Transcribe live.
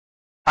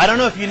I don't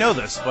know if you know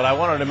this, but I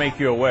wanted to make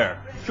you aware.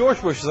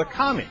 George Bush is a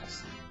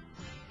communist.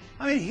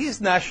 I mean,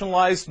 he's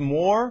nationalized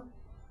more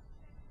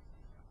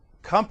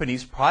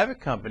companies, private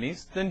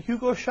companies, than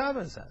Hugo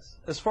Chavez has,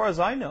 as far as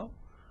I know.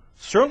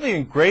 Certainly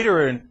in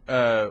greater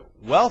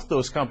wealth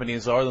those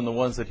companies are than the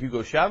ones that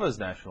Hugo Chavez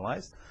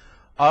nationalized.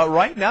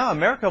 Right now,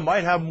 America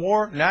might have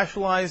more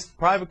nationalized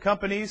private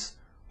companies.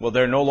 Well,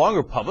 they're no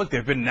longer public.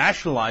 They've been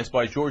nationalized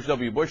by George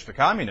W. Bush, the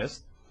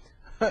communist,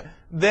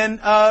 than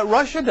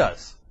Russia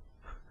does.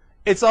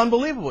 It's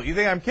unbelievable. You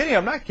think I'm kidding?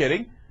 I'm not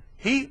kidding.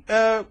 He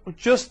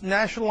just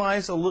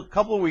nationalized a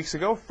couple of weeks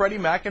ago Freddie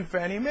Mac and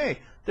Fannie Mae.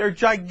 They're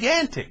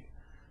gigantic.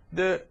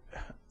 Their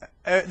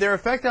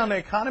effect on the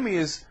economy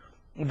is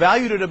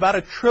valued at about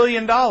 $1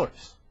 trillion.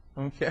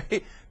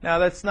 Okay, now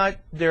that's not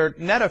their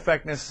net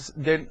effect,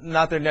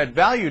 not their net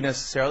value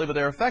necessarily, but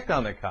their effect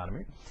on the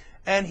economy.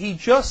 And he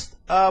just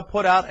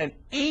put out an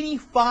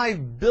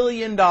 $85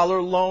 billion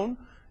loan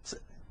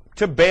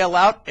to bail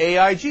out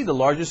AIG, the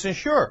largest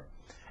insurer.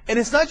 And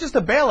it's not just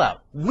a bailout.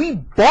 We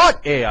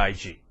bought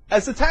AIG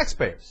as the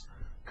taxpayers.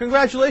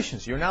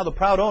 Congratulations, you're now the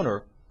proud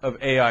owner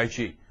of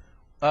AIG.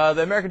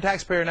 The American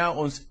taxpayer now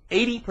owns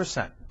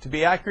 80%. To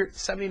be accurate,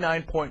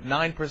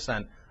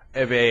 79.9%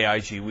 of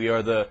AIG. We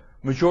are the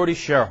majority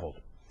shareholder.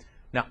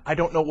 Now, I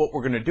don't know what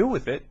we're going to do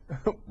with it,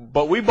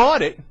 but we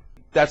bought it.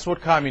 That's what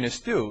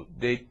communists do.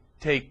 They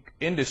take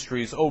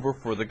industries over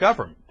for the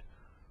government.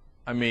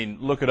 I mean,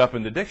 look it up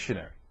in the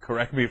dictionary.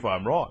 Correct me if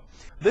I'm wrong.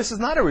 This is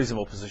not a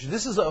reasonable position.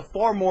 This is a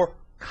far more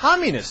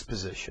communist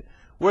position,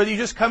 where you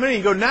just come in and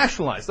you go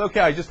nationalized.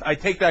 Okay, I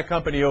take that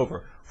company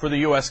over for the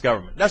U.S.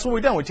 government. That's what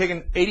we've done. We've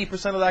taken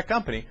 80% of that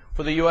company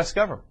for the U.S.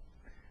 government.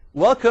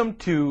 Welcome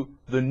to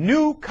the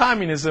new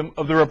communism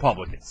of the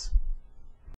Republicans.